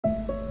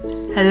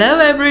Hello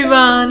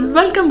everyone,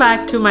 welcome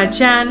back to my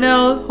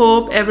channel.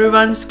 Hope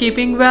everyone's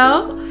keeping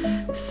well.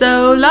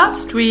 So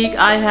last week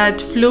I had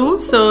flu,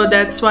 so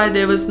that's why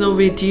there was no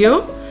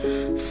video.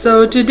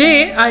 So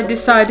today I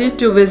decided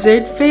to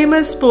visit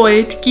famous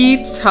poet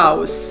Keats'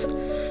 house.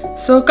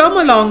 So come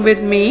along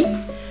with me,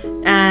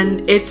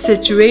 and it's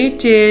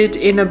situated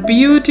in a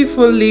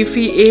beautiful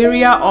leafy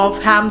area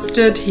of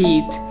Hamstead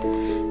Heath.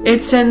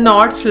 It's in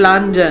North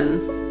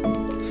London.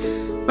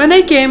 When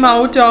I came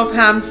out of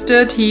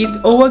Hamstead Heath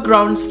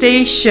overground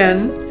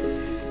station,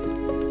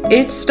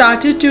 it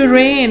started to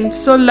rain,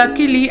 so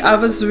luckily I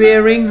was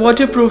wearing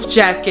waterproof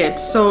jacket,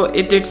 so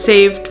it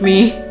saved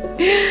me.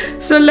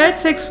 So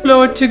let's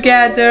explore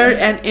together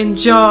and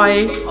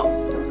enjoy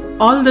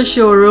all the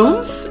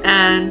showrooms,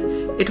 and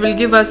it will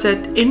give us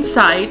an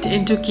insight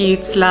into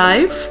Keats'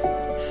 life.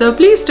 So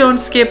please don't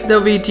skip the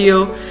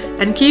video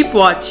and keep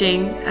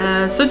watching.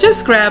 So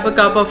just grab a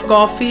cup of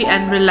coffee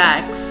and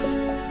relax.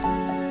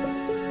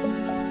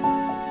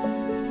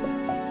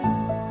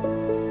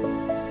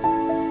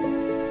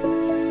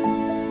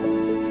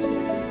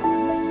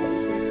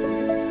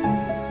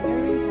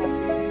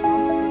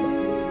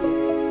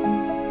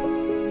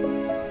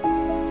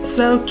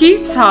 So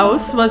Keats'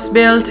 house was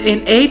built in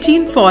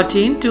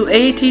 1814 to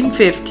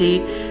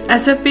 1850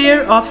 as a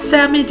pair of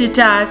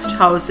semi-detached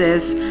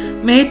houses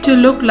made to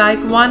look like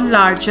one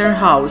larger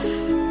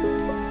house.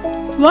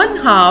 One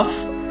half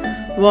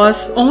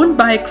was owned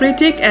by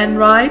critic and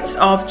rights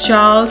of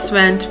Charles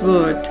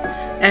Wentworth,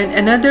 and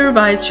another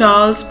by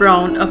Charles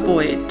Brown, a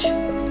poet.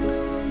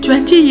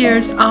 20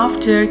 years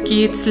after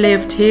Keats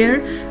lived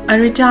here, a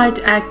retired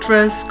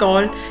actress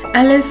called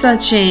Eliza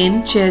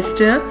Jane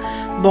Chester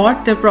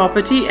bought the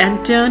property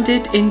and turned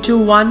it into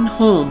one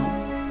home.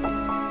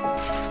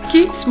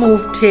 Keats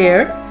moved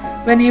here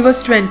when he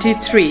was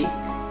 23.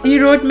 He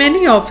wrote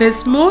many of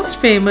his most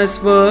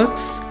famous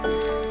works.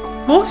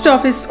 Most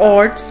of his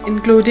odes,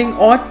 including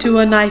Ode to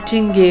a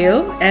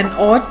Nightingale and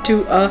Ode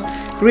to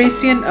a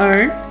Grecian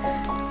Urn,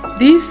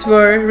 these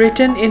were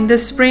written in the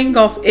spring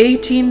of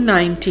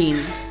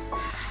 1819.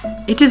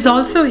 It is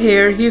also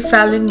here he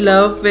fell in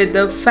love with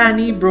the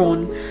Fanny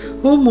Brown,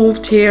 who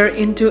moved here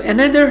into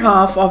another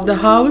half of the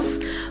house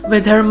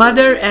with her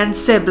mother and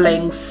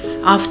siblings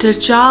after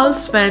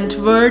Charles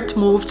Wentworth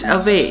moved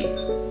away.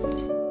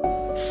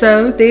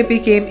 So they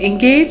became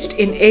engaged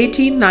in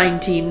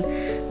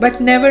 1819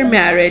 but never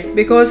married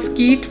because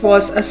Keat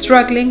was a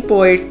struggling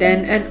poet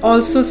then and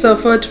also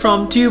suffered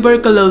from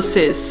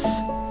tuberculosis.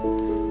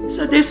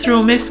 So this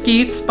room is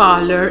Keats'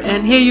 parlor,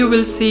 and here you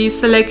will see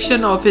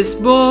selection of his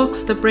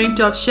books, the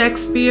print of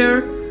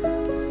Shakespeare,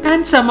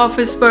 and some of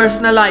his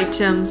personal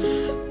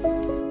items.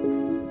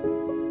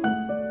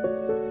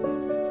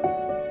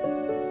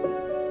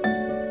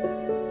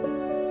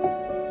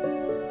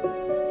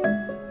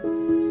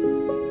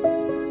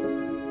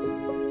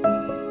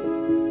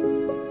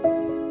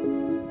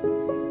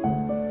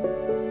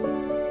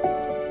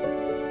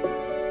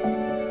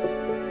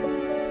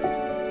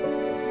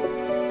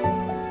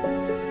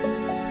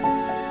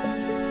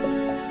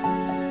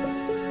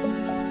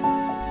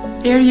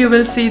 Here you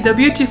will see the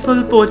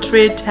beautiful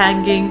portrait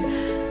hanging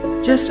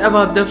just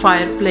above the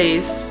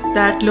fireplace.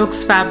 That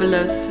looks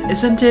fabulous,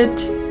 isn't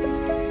it?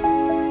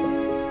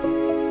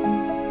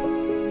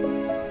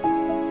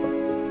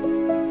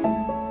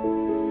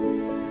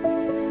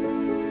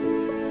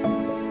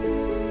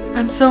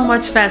 I'm so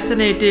much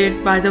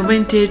fascinated by the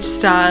vintage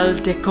style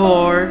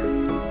decor.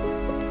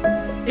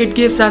 It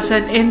gives us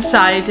an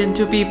insight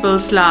into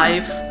people's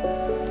life.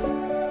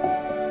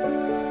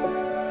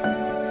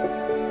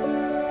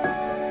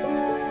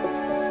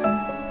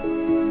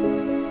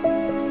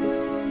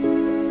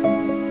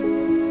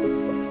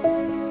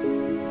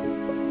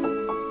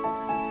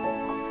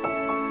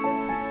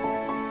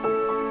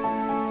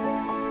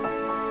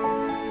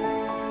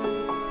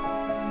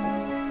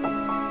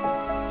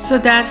 So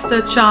that's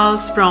the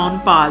Charles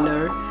Brown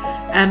parlor,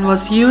 and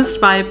was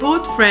used by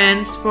both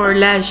friends for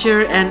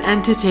leisure and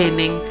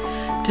entertaining.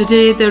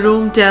 Today the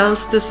room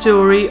tells the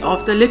story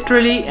of the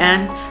literary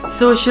and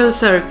social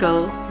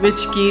circle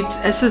which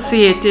Keats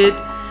associated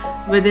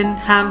within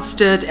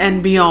Hamstead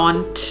and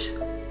beyond.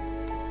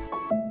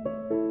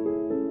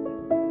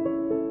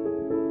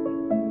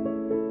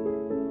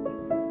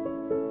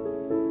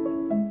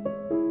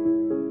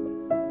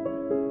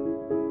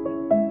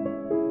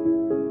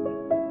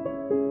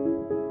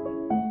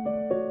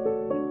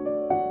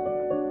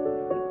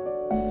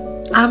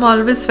 I'm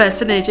always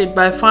fascinated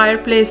by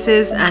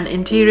fireplaces and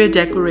interior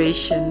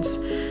decorations.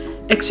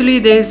 Actually,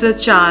 there's a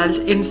child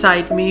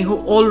inside me who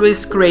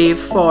always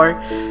craves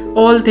for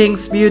all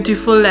things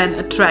beautiful and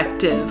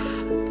attractive.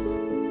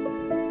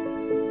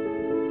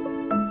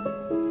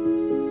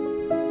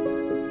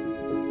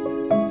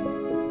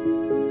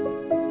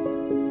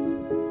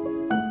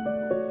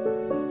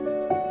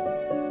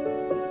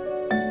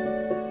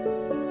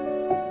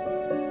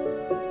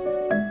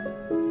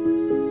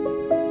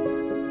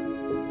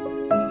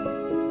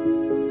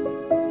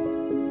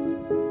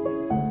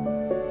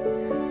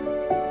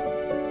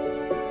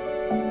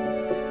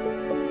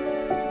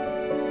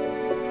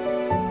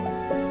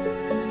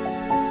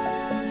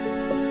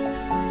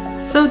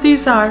 So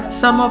these are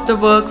some of the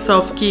works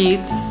of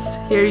Keats.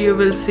 Here you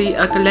will see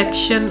a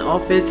collection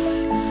of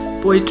its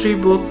poetry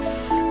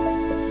books.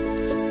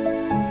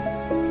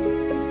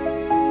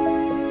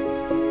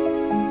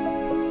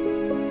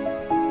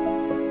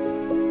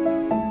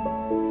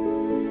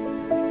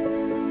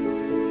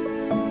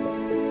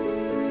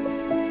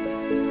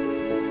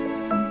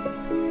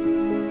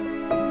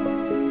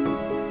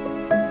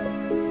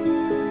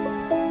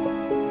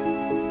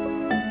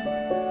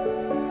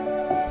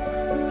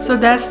 So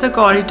that's the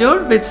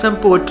corridor with some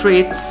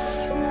portraits.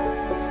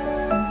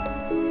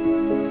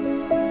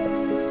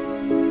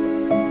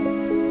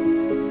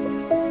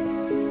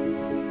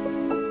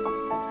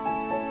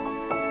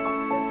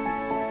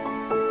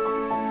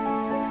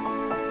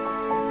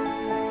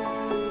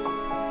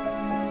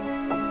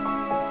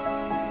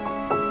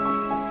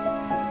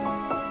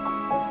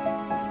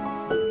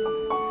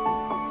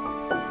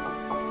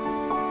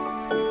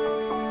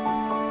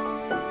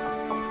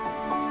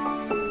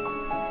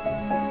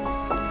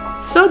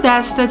 So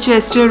that's the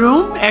Chester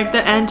room at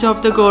the end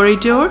of the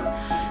corridor.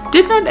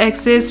 Did not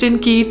exist in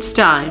Keats'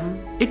 time.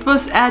 It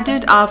was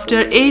added after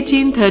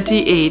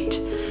 1838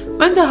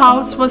 when the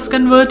house was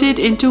converted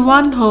into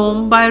one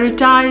home by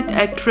retired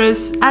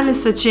actress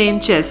Eliza Jane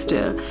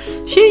Chester.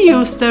 She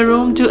used the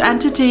room to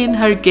entertain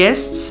her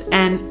guests,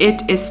 and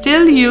it is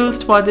still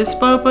used for this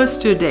purpose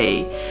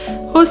today,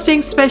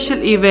 hosting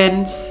special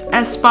events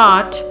as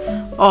part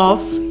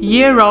of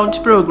year-round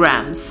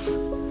programs.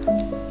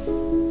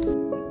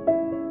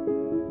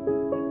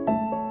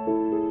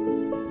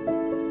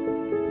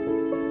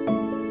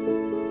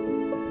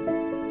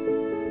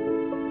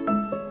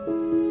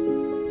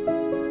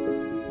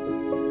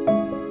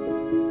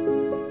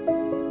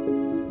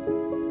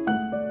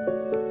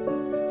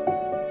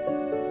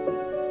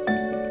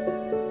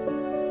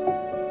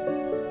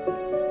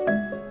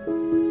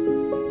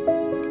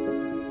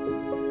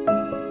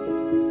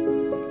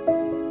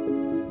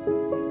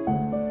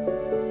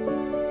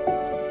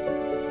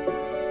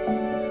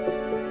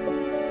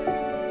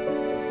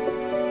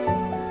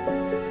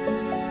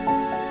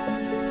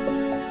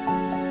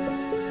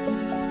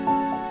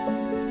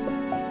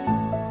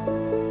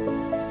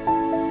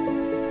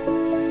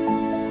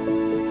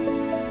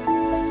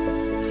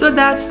 So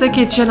that's the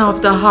kitchen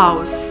of the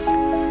house.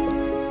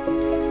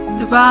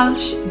 The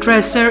Welsh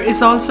dresser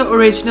is also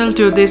original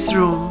to this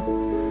room.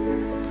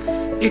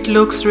 It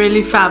looks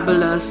really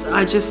fabulous.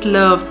 I just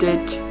loved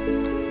it.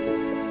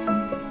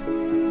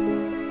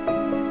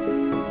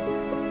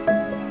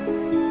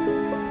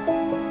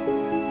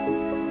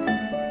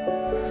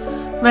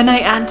 When I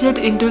entered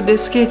into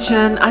this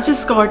kitchen, I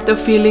just got the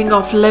feeling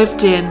of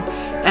lived in,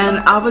 and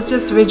I was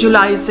just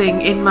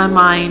visualizing in my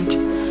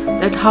mind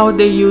that how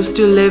they used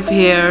to live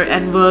here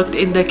and worked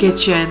in the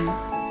kitchen.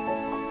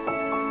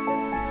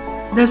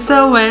 The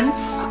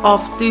servants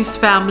of these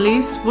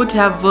families would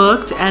have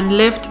worked and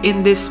lived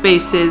in these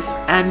spaces,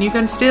 and you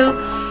can still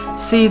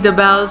see the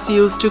bells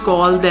used to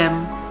call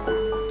them.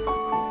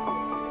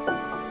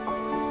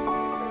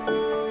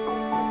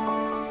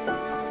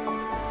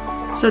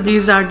 So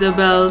these are the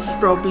bells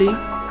probably.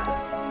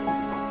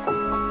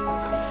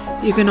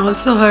 You can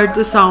also hear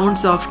the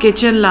sounds of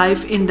kitchen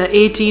life in the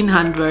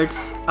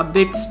 1800s, a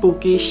bit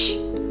spookish.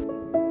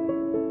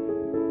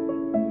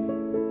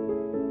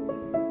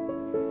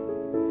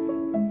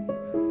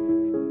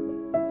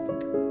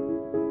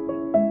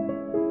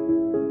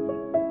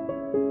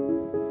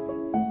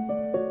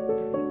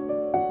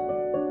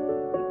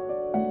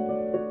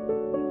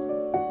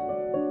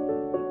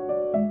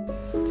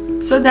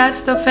 So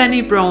that's the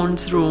Fanny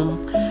Brown's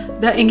room.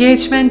 The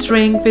engagement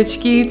ring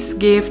which Keats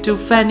gave to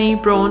Fanny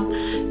Brown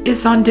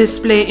is on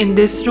display in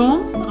this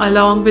room,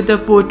 along with the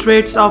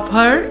portraits of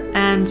her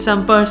and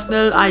some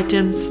personal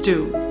items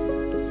too.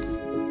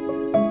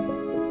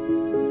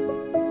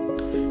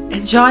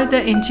 Enjoy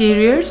the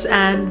interiors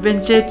and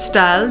vintage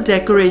style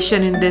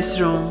decoration in this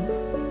room.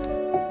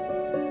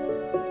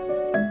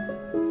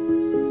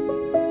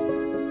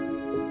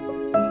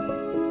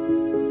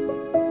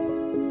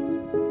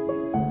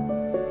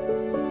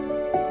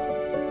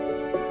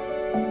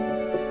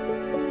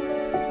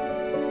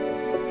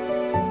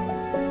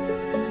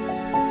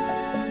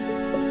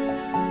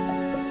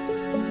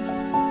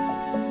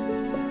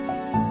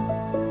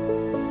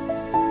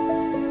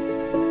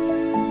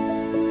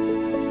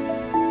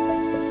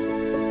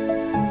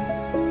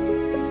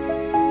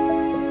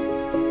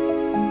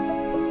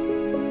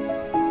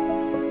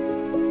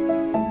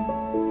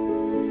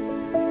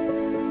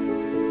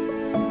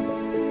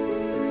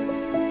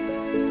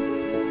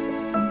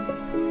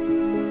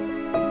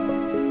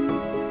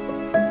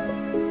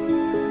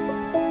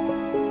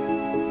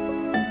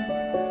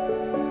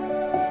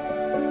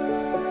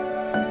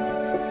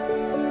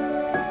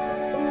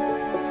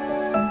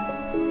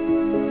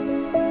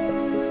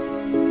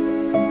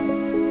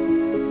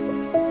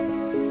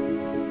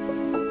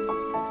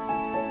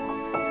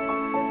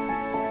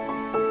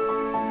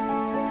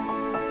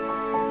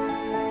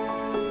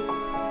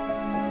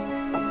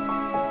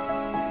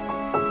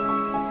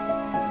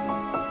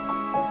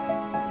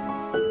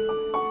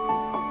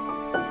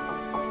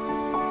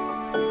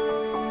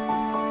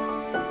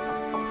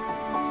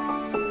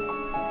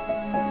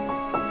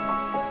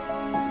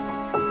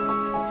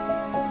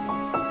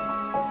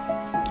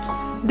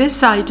 This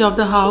site of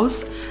the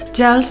house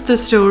tells the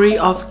story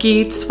of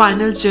Keats'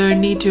 final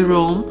journey to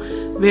Rome,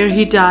 where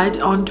he died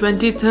on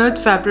 23rd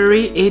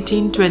February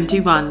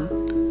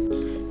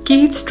 1821.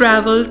 Keats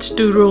travelled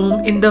to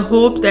Rome in the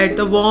hope that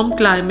the warm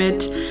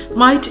climate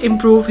might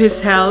improve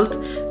his health,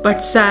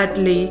 but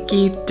sadly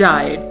Keat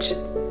died,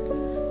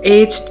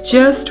 aged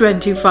just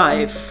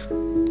 25.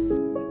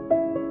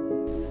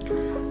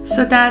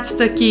 So that's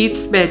the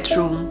Keats'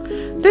 bedroom.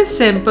 This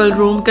simple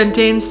room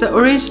contains the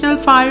original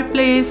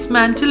fireplace,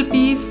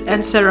 mantelpiece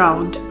and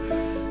surround.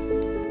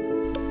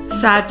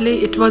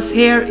 Sadly, it was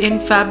here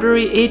in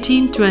February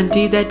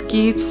 1820 that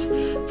Keats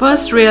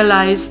first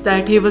realized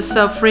that he was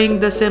suffering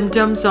the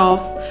symptoms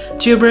of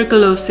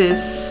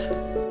tuberculosis.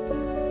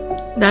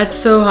 That's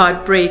so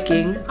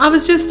heartbreaking. I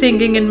was just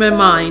thinking in my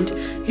mind,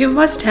 he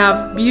must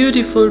have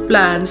beautiful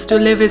plans to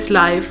live his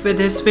life with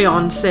his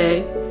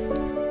fiancée.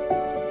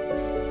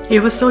 He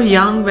was so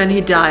young when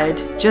he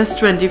died, just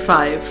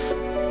 25.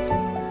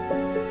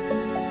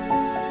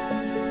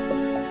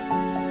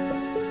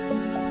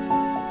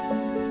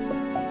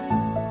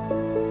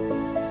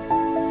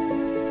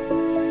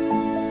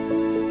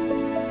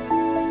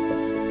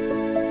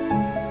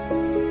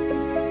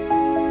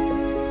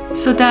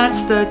 So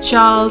that's the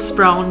Charles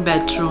Brown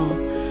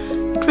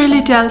bedroom. It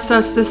really tells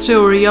us the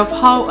story of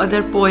how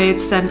other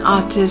poets and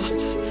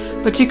artists,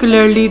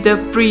 particularly the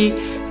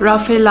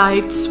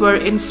pre-Raphaelites, were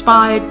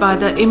inspired by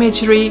the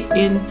imagery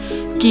in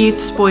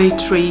Keats'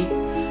 poetry.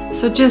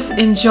 So just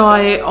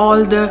enjoy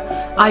all the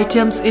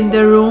items in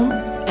the room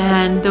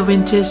and the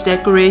vintage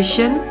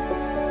decoration.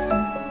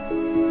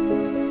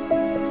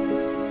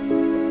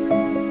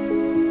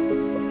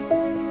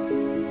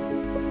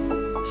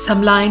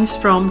 Some lines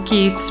from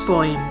Keats'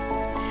 poem.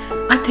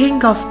 I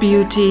think of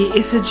beauty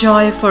is a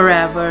joy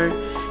forever.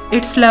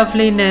 Its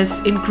loveliness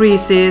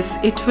increases,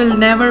 it will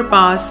never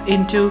pass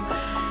into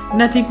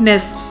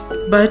nothingness,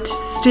 but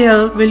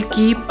still will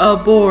keep a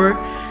bower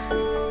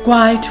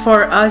quiet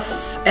for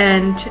us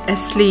and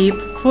asleep,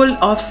 full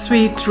of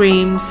sweet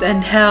dreams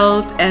and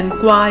health and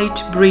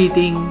quiet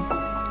breathing.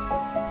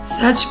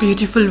 Such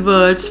beautiful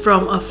words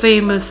from a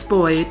famous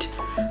poet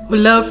who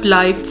loved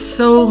life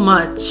so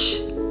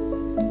much.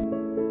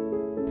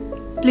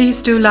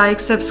 Please do like,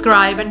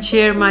 subscribe and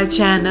share my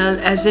channel,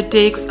 as it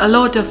takes a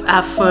lot of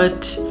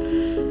effort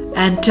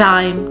and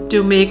time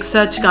to make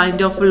such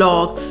kind of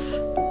vlogs.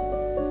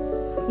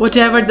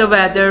 Whatever the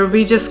weather,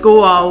 we just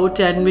go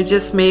out and we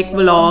just make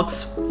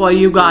vlogs for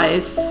you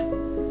guys.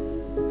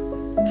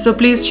 So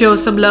please show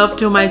some love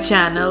to my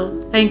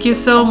channel. Thank you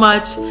so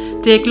much.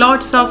 Take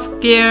lots of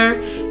care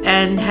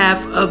and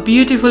have a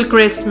beautiful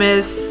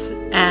Christmas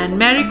and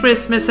Merry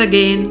Christmas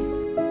again.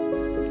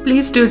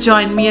 Please do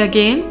join me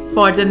again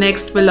for the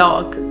next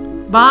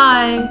vlog.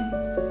 Bye.